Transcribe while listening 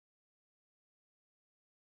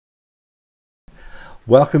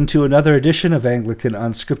Welcome to another edition of Anglican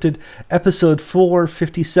Unscripted, episode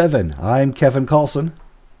 457. I'm Kevin Carlson.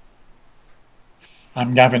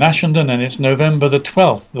 I'm Gavin, and it's November the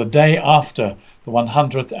 12th, the day after the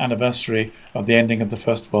 100th anniversary of the ending of the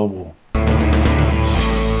First World War.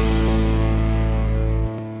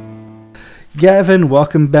 Gavin,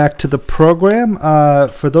 welcome back to the program.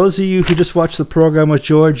 For those of you who just watched the program with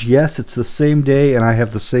George, yes, it's the same day and I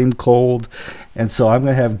have the same cold, and so I'm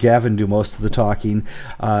going to have Gavin do most of the talking.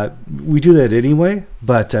 We do that anyway,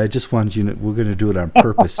 but I just wanted you to know we're going to do it on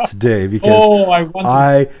purpose today because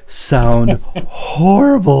I sound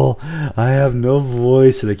horrible. I have no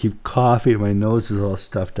voice and I keep coughing and my nose is all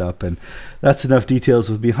stuffed up, and that's enough details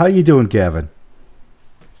with me. How you doing, Gavin?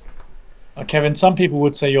 Kevin, some people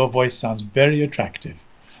would say your voice sounds very attractive.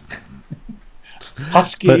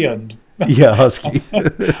 Husky and... Yeah, husky.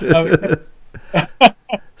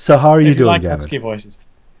 So how are you doing, like Gavin? Husky voices.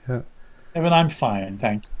 Yeah. Kevin, I'm fine,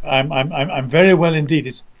 thank you. I'm very well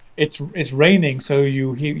indeed. It's raining, so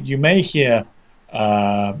you may hear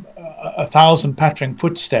 1,000 pattering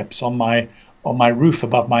footsteps on my roof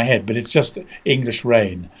above my head, but it's just English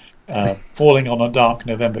rain falling on a dark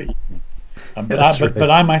November evening. But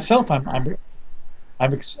I myself,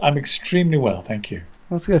 I'm extremely well, thank you.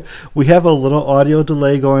 That's good. We have a little audio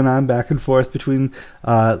delay going on back and forth between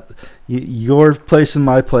your place and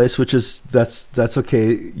my place, which is that's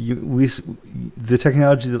okay. The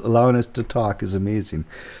technology allowing us to talk is amazing.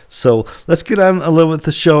 So let's get on a little with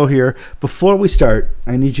the show here. Before we start,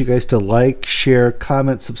 I need you guys to like, share,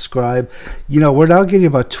 comment, subscribe. You know, we're now getting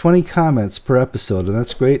about 20 comments per episode, and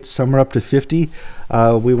that's great. Some are up to 50.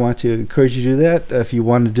 We want to encourage you to do that. If you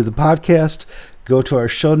want to do the podcast, go to our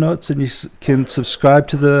show notes and you can subscribe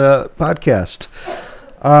to the podcast.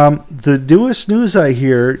 The newest news I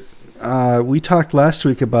hear, we talked last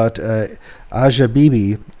week about Asia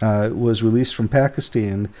Bibi was released from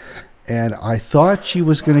Pakistan, and I thought she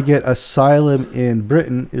was going to get asylum in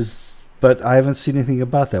Britain, but I haven't seen anything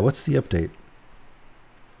about that. What's the update?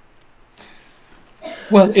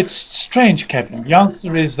 Well, it's strange, Kevin. The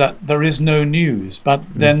answer is that there is no news, but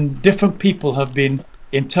then different people have been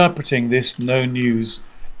interpreting this no news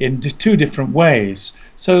in two different ways.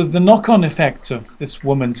 So the knock-on effects of this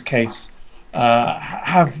woman's case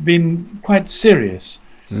have been quite serious.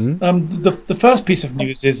 The first piece of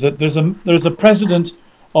news is that there's a president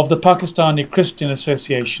of the Pakistani Christian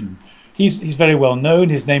Association. He's very well known.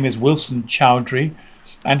 His name is Wilson Chowdhury,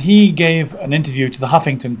 and he gave an interview to the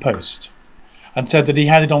Huffington Post and said that he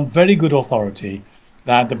had it on very good authority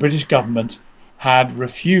that the British government had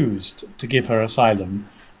refused to give her asylum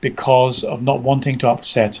because of not wanting to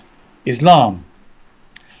upset Islam.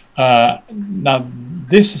 Now,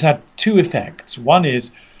 this has had two effects. One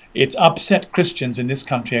is it's upset Christians in this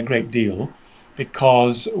country a great deal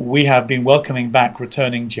because we have been welcoming back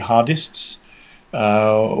returning jihadists.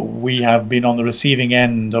 We have been on the receiving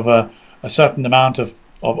end of a certain amount of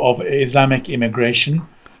Islamic immigration.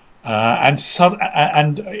 And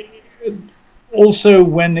also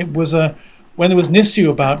when there was an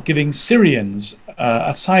issue about giving Syrians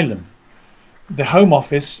asylum, the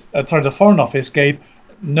Foreign Office gave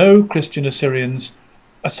no Christian Assyrians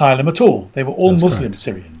asylum at all. They were all Muslim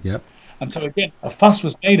Syrians. Yep. And so again, a fuss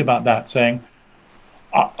was made about that, saying,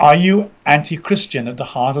 are you anti-Christian at the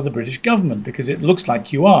heart of the British government? Because it looks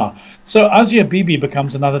like you are. So Asia Bibi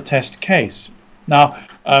becomes another test case. Now,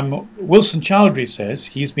 Wilson Chowdhury says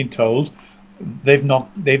he's been told they've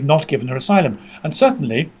not given her asylum, and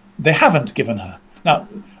certainly they haven't given her. Now,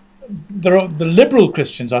 the liberal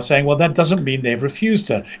Christians are saying, well, that doesn't mean they've refused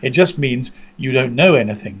her. It just means you don't know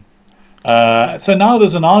anything. So now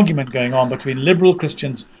there's an argument going on between liberal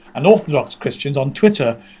Christians and Orthodox Christians on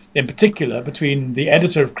Twitter, in particular between the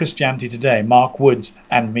editor of Christianity Today, Mark Woods,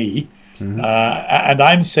 and me. And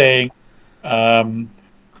I'm saying that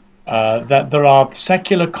there are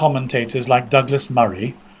secular commentators like Douglas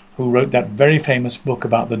Murray, who wrote that very famous book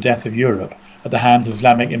about the death of Europe at the hands of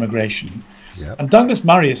Islamic immigration. Yep. And Douglas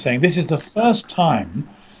Murray is saying this is the first time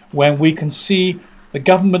when we can see the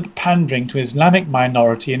government pandering to Islamic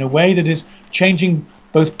minority in a way that is changing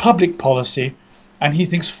both public policy and he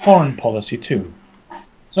thinks foreign policy too.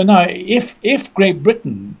 So now if Great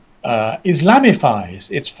Britain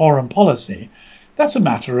Islamifies its foreign policy, that's a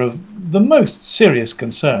matter of the most serious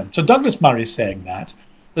concern. So Douglas Murray is saying that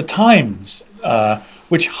the Times,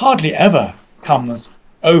 which hardly ever comes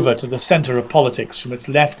over to the centre of politics from its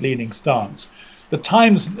left-leaning stance, the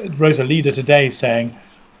Times wrote a leader today saying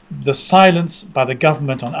the silence by the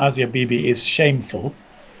government on Asia Bibi is shameful,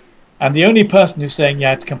 and the only person who's saying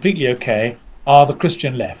yeah, it's completely okay are the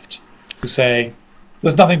Christian left, who say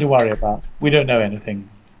there's nothing to worry about, we don't know anything.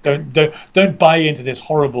 Don't buy into this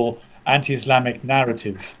horrible anti-Islamic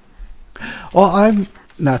narrative. Well, I'm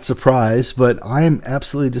not surprised, but I'm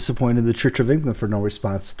absolutely disappointed in the Church of England for no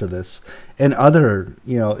response to this and other,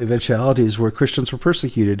 eventualities where Christians were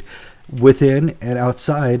persecuted within and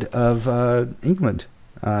outside of England.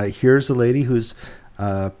 Here's a lady who's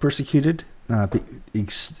persecuted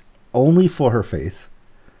only for her faith.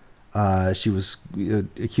 She was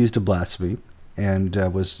accused of blasphemy and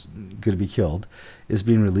was going to be killed, is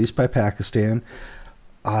being released by Pakistan.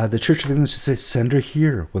 The Church of England should say, send her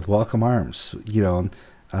here with welcome arms,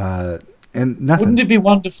 and nothing. Wouldn't it be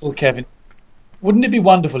wonderful, Kevin? Wouldn't it be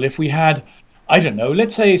wonderful if we had, I don't know,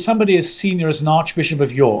 let's say somebody as senior as an Archbishop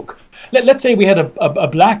of York. Let's say we had a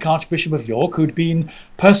black Archbishop of York who'd been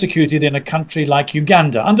persecuted in a country like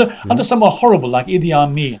Uganda under someone horrible like Idi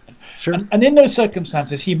Amin. Sure. And in those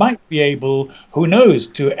circumstances, he might be able, who knows,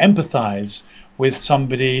 to empathize with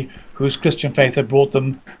somebody whose Christian faith had brought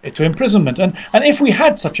them to imprisonment. And if we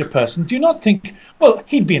had such a person, do you not think, well,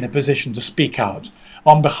 he'd be in a position to speak out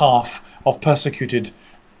on behalf of persecuted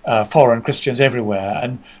foreign Christians everywhere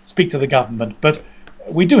and speak to the government? But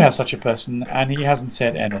we do have such a person, and he hasn't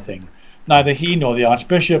said anything. Neither he nor the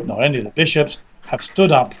Archbishop nor any of the bishops have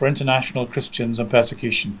stood up for international Christians and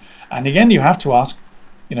persecution. And again, you have to ask,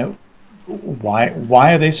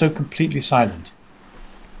 why are they so completely silent?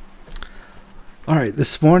 All right,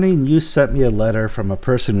 this morning you sent me a letter from a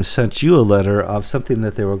person who sent you a letter of something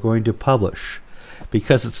that they were going to publish.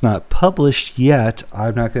 Because it's not published yet,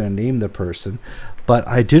 I'm not going to name the person, but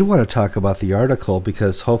I did want to talk about the article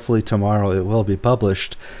because hopefully tomorrow it will be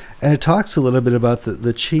published. And it talks a little bit about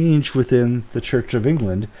the change within the Church of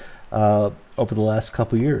England over the last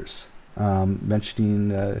couple of years,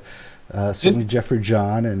 mentioning certainly Jeffrey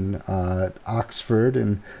John and Oxford,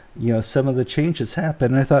 and some of the changes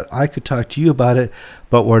happened. I thought I could talk to you about it,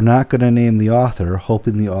 but we're not going to name the author,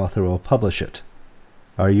 hoping the author will publish it.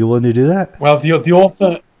 Are you willing to do that? Well, the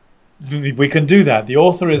author, we can do that. The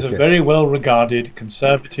author is a very well-regarded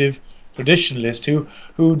conservative traditionalist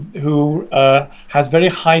who has very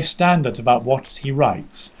high standards about what he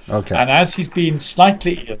writes. Okay. And as he's been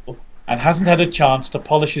slightly ill and hasn't had a chance to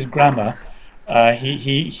polish his grammar,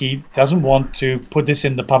 he doesn't want to put this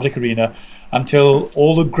in the public arena until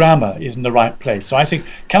all the grammar is in the right place. So I think,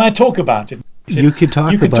 can I talk about it? Said, you can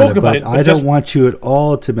talk about it, but I don't want you at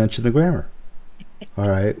all to mention the grammar. All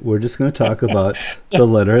right, we're just going to talk about the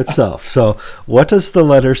letter itself. So what does the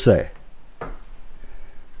letter say?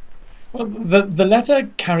 Well, the letter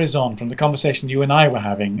carries on from the conversation you and I were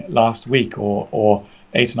having last week or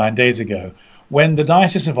 8 or 9 days ago, when the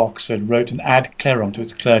Diocese of Oxford wrote an ad clerum to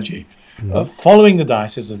its clergy, following the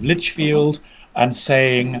Diocese of Lichfield and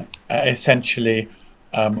saying, essentially,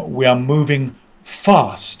 we are moving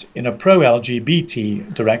fast in a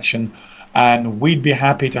pro-LGBT direction, and we'd be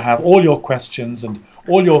happy to have all your questions and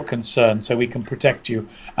all your concerns so we can protect you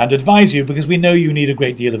and advise you, because we know you need a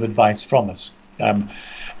great deal of advice from us. And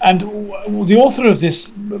the author of this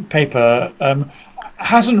paper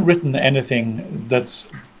hasn't written anything that's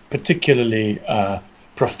particularly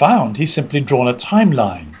profound. He's simply drawn a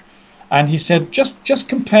timeline. And he said, just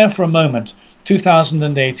compare for a moment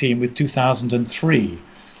 2018 with 2003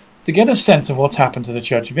 to get a sense of what's happened to the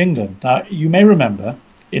Church of England. Now, you may remember,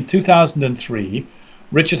 in 2003,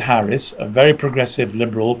 Richard Harris, a very progressive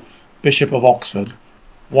liberal Bishop of Oxford,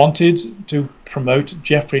 wanted to promote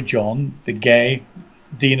Jeffrey John, the gay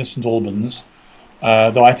Dean of St Albans,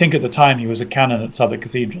 though I think at the time he was a canon at Southwark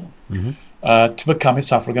Cathedral, to become his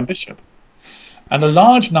suffragan bishop. And a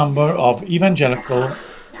large number of evangelical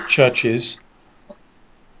churches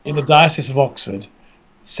in the Diocese of Oxford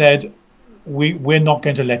said, we're not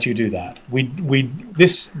going to let you do that.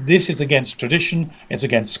 This is against tradition, it's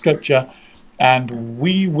against scripture, and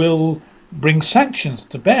we will bring sanctions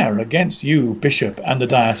to bear against you, bishop, and the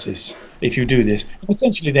diocese if you do this.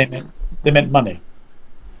 Essentially, they meant money.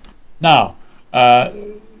 Now,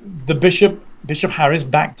 the Bishop Harris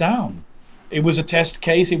backed down. It was a test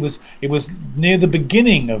case. It was near the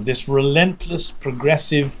beginning of this relentless,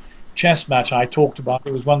 progressive chess match I talked about.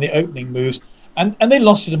 It was one of the opening moves, and they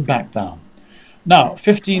lost it and backed down. Now,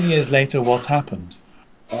 15 years later, what's happened?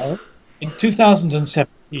 Well, in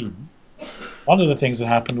 2017, one of the things that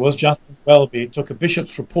happened was Justin Welby took a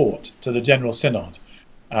bishop's report to the General Synod,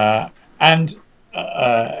 and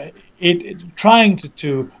trying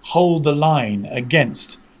to hold the line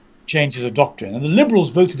against changes of doctrine, and the Liberals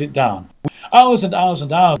voted it down. Hours and hours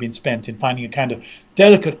and hours have been spent in finding a kind of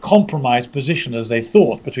delicate compromise position, as they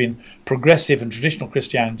thought, between progressive and traditional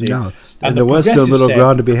Christianity. No, and there was no middle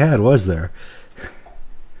ground to be had, was there?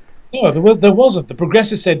 No, there wasn't. The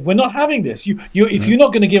progressives said, "We're not having this. If you're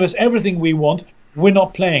not going to give us everything we want, we're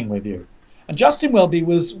not playing with you." And Justin Welby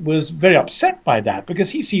was very upset by that, because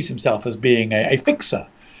he sees himself as being a fixer,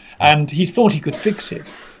 and he thought he could fix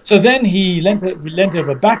it. So then he lent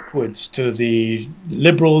over backwards to the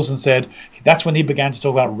liberals and said, that's when he began to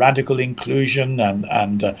talk about radical inclusion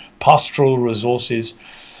and pastoral resources.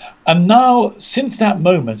 And now, since that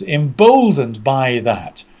moment, emboldened by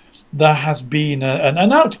that, there has been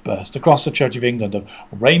an outburst across the Church of England of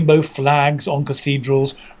rainbow flags on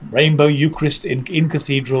cathedrals, rainbow Eucharist in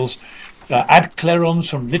cathedrals, ad clarons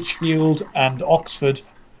from Lichfield and Oxford,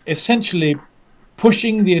 essentially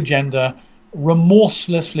pushing the agenda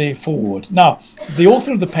remorselessly forward. Now, the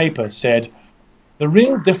author of the paper said the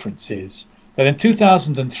real difference is that in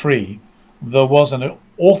 2003 there was an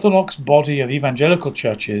orthodox body of evangelical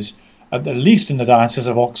churches, at least in the Diocese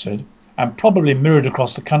of Oxford, and probably mirrored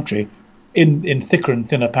across the country in thicker and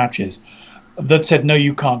thinner patches, that said, no,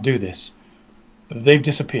 you can't do this. They've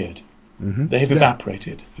disappeared. Mm-hmm. They have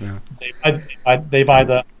evaporated. Yeah. They've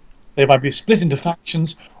either been split into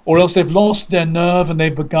factions, or else they've lost their nerve and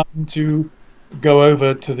they've begun to go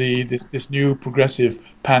over to this new progressive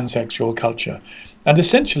pansexual culture. And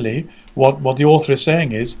essentially what the author is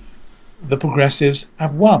saying is the progressives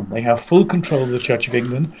have won. They have full control of the Church of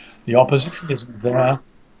England. The opposition isn't there,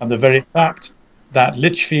 and the very fact that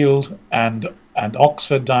Lichfield and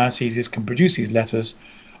Oxford dioceses can produce these letters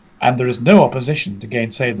and there is no opposition to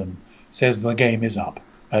gainsay them says the game is up.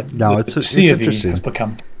 It's interesting. Has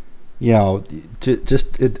become,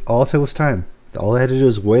 all it was time. All they had to do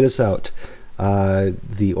was wait us out.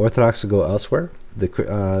 The Orthodox will go elsewhere.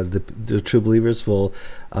 The true believers will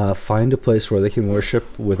find a place where they can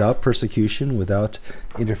worship without persecution, without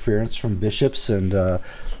interference from bishops and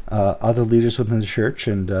other leaders within the church.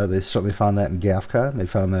 And they certainly found that in GAFCA. They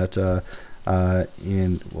found that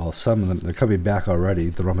some of them, they're coming back already,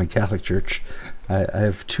 the Roman Catholic Church. I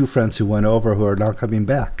have two friends who went over who are now coming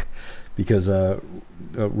back because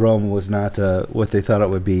Rome was not what they thought it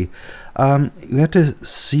would be. We have to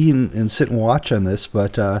see and sit and watch on this,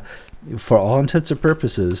 but for all intents and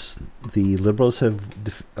purposes, the Liberals have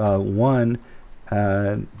won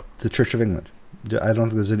the Church of England. I don't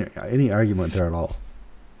think there's any argument there at all.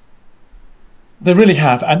 They really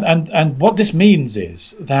have, and what this means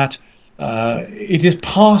is that it is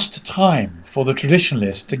past time for the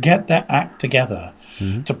traditionalists to get their act together,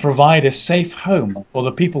 mm-hmm. to provide a safe home for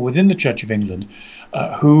the people within the Church of England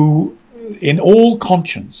who, in all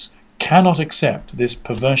conscience, cannot accept this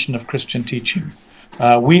perversion of Christian teaching.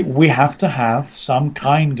 We have to have some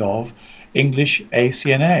kind of English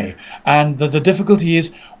ACNA, and the difficulty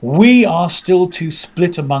is we are still too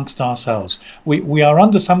split amongst ourselves. We are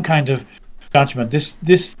under some kind of judgment.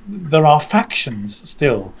 There are factions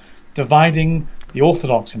still dividing the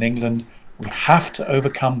Orthodox in England. We have to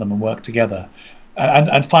overcome them and work together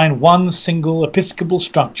and find one single episcopal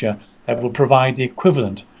structure that will provide the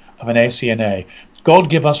equivalent of an ACNA. God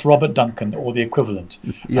give us Robert Duncan or the equivalent,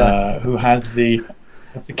 who has the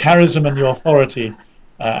charism and the authority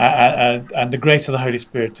and the grace of the Holy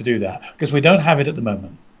Spirit to do that, because we don't have it at the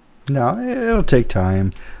moment. No, it'll take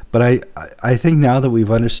time, but I think now that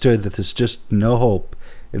we've understood that there's just no hope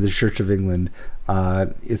in the Church of England,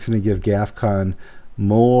 it's going to give GAFCON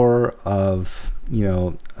more of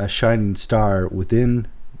a shining star within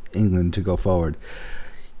England to go forward.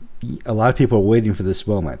 A lot of people are waiting for this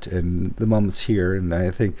moment, and the moment's here. And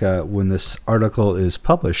I think when this article is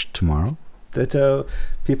published tomorrow, that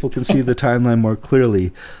people can see the timeline more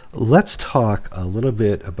clearly. Let's talk a little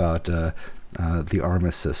bit about the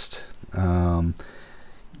armistice. For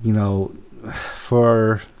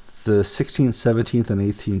the 16th, 17th, and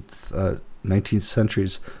 18th, 19th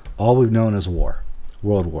centuries, all we've known is war,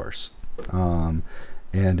 world wars, and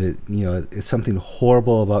it's something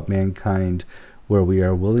horrible about mankind, where we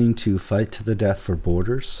are willing to fight to the death for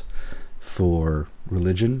borders, for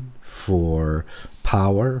religion, for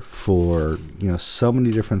power, for so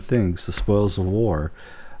many different things, the spoils of war,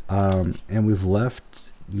 and we've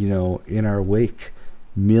left in our wake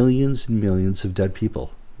millions and millions of dead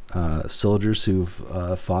people, soldiers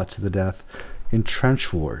who've fought to the death in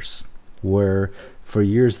trench wars, where for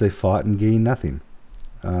years they fought and gained nothing.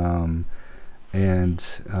 And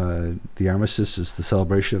the armistice is the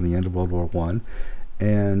celebration of the end of World War I.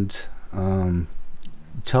 And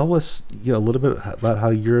tell us a little bit about how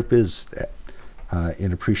Europe is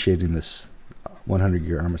in appreciating this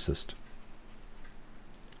 100-year armistice.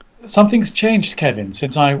 Something's changed, Kevin,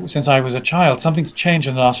 since I was a child. Something's changed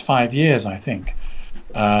in the last 5 years, I think.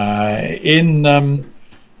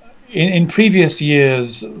 In previous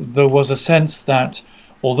years, there was a sense that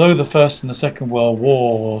although the First and the Second World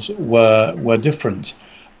Wars were different,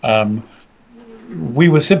 we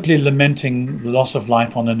were simply lamenting the loss of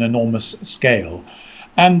life on an enormous scale.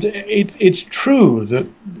 And it's true that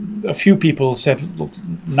a few people said, look,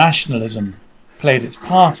 nationalism played its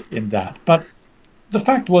part in that. But the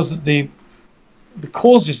fact was that the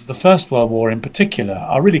causes of the First World War in particular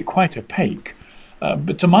are really quite opaque.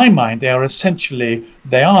 But to my mind, they are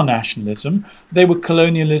nationalism. They were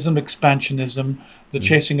colonialism, expansionism, the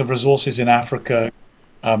chasing of resources in Africa.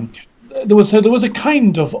 There was a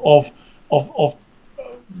kind of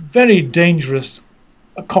very dangerous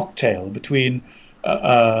cocktail between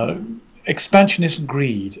expansionist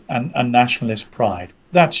greed and nationalist pride.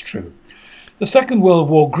 That's true. The Second World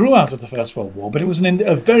War grew out of the First World War, but it was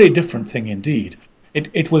a very different thing indeed.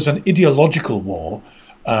 It was an ideological war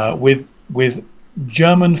with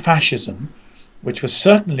German fascism, which was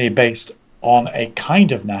certainly based on a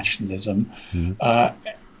kind of nationalism,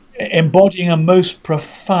 embodying a most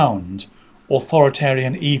profound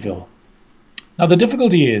authoritarian evil. Now, the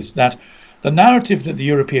difficulty is that the narrative that the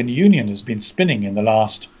European Union has been spinning in the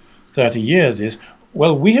last 30 years is,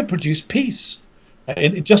 well, we have produced peace.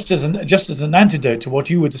 Just as an antidote to what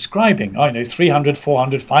you were describing, 300,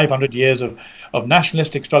 400, 500 years of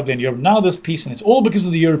nationalistic struggle in Europe. Now there's peace, and it's all because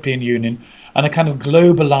of the European Union and a kind of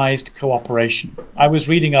globalized cooperation. I was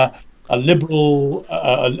reading a liberal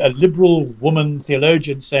woman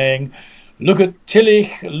theologian saying, look at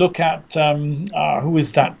Tillich, look at who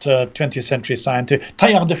is that 20th century scientist,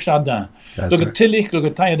 Teilhard de Chardin. Look at Tillich, look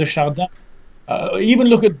at Teilhard de Chardin, even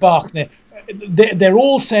look at Bach. They're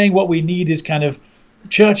all saying what we need is kind of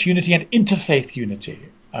church unity and interfaith unity,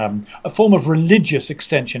 a form of religious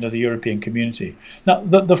extension of the European community. Now,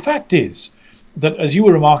 the fact is that, as you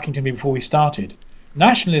were remarking to me before we started,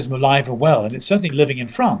 nationalism alive and well, and it's certainly living in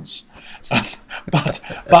France. But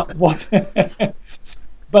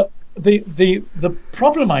the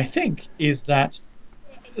problem, I think, is that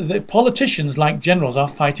the politicians, like generals, are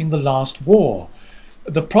fighting the last war.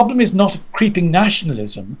 The problem is not creeping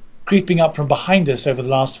nationalism creeping up from behind us over the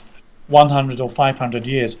last 100 or 500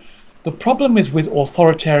 years. The problem is with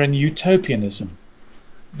authoritarian utopianism.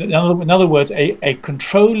 In other words, a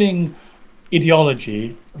controlling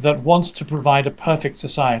ideology that wants to provide a perfect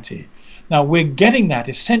society. Now, we're getting that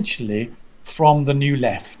essentially from the New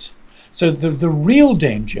Left. So the real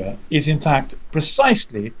danger is, in fact,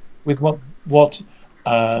 precisely with what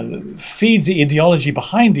feeds the ideology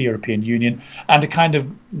behind the European Union and a kind of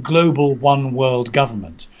global one world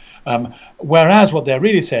government. Whereas what they're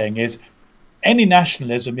really saying is any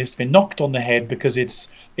nationalism is to be knocked on the head because it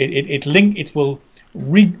will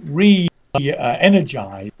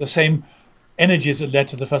energize the same energies that led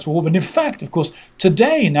to the First World War. But in fact, of course,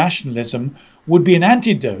 today nationalism would be an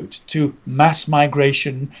antidote to mass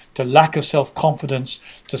migration, to lack of self-confidence,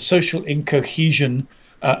 to social incohesion.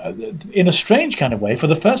 In a strange kind of way, for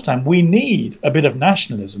the first time, we need a bit of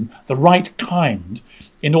nationalism, the right kind,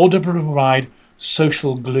 in order to provide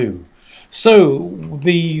social glue. So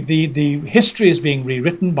the history is being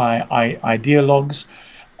rewritten by ideologues,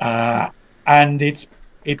 and there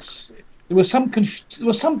was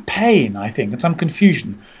some pain, I think, and some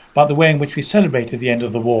confusion about the way in which we celebrated the end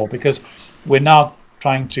of the war, because we're now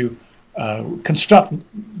trying to construct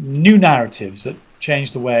new narratives that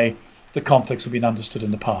change the way the conflicts have been understood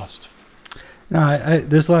in the past. No,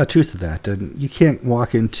 there's a lot of truth to that. And you can't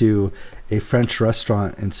walk into a French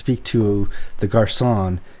restaurant and speak to the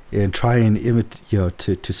garçon and try and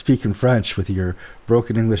to speak in French with your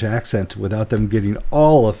broken English accent without them getting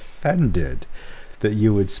all offended that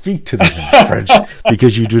you would speak to them in French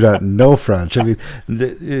because you do not know French. I mean,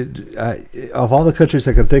 of all the countries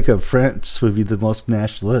I can think of, France would be the most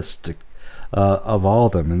nationalistic of all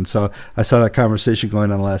of them. And so I saw that conversation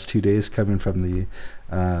going on the last 2 days coming from the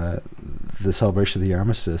celebration of the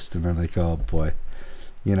armistice, and I'm like, oh boy,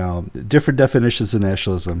 different definitions of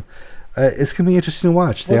nationalism. It's going to be interesting to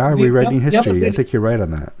watch. They are rewriting history. I think you're right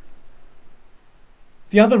on that.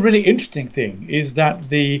 The other really interesting thing is that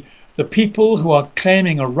the people who are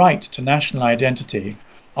claiming a right to national identity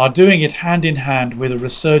are doing it hand in hand with a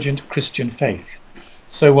resurgent Christian faith.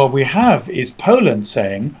 So what we have is Poland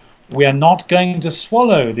saying, we are not going to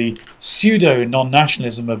swallow the pseudo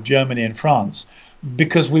non-nationalism of Germany and France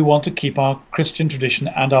because we want to keep our Christian tradition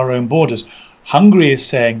and our own borders. Hungary is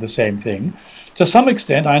saying the same thing. To some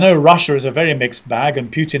extent, I know Russia is a very mixed bag, and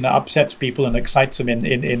Putin upsets people and excites them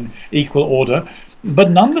in equal order. But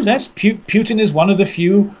nonetheless, Putin is one of the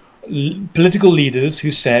few political leaders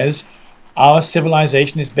who says our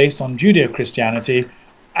civilization is based on Judeo-Christianity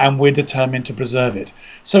and we're determined to preserve it.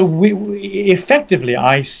 So we effectively,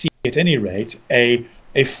 I see at any rate, a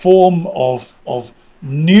form of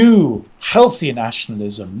new, healthy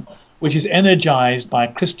nationalism, which is energized by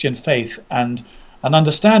Christian faith and an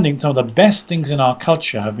understanding some of the best things in our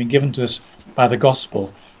culture have been given to us by the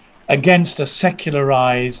gospel, against a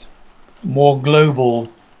secularized, more global,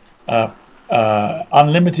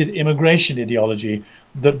 unlimited immigration ideology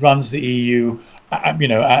that runs the EU.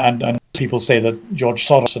 And people say that George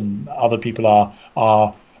Soros and other people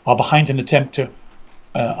are behind an attempt to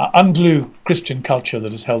unglue Christian culture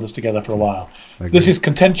that has held us together for a while. This is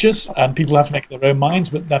contentious, and people have to make their own minds,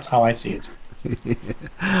 but that's how I see it.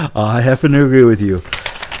 I happen to agree with you.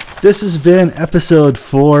 This has been episode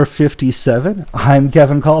 457. I'm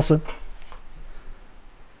Gavin Carlson.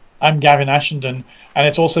 I'm Gavin Ashenden, and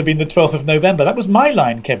it's also been the 12th of November. That was my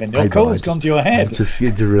line, Kevin. Your cold's gone to your head. It's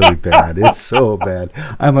really bad. It's so bad.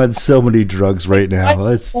 I'm on so many drugs right now.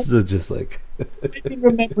 It's just like... I've been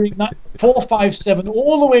remembering 457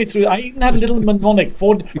 all the way through. I even had a little mnemonic: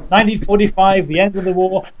 1945, the end of the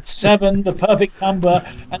war; 7, the perfect number,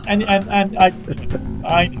 and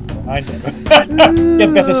I know.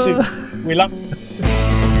 Get better soon. We love you.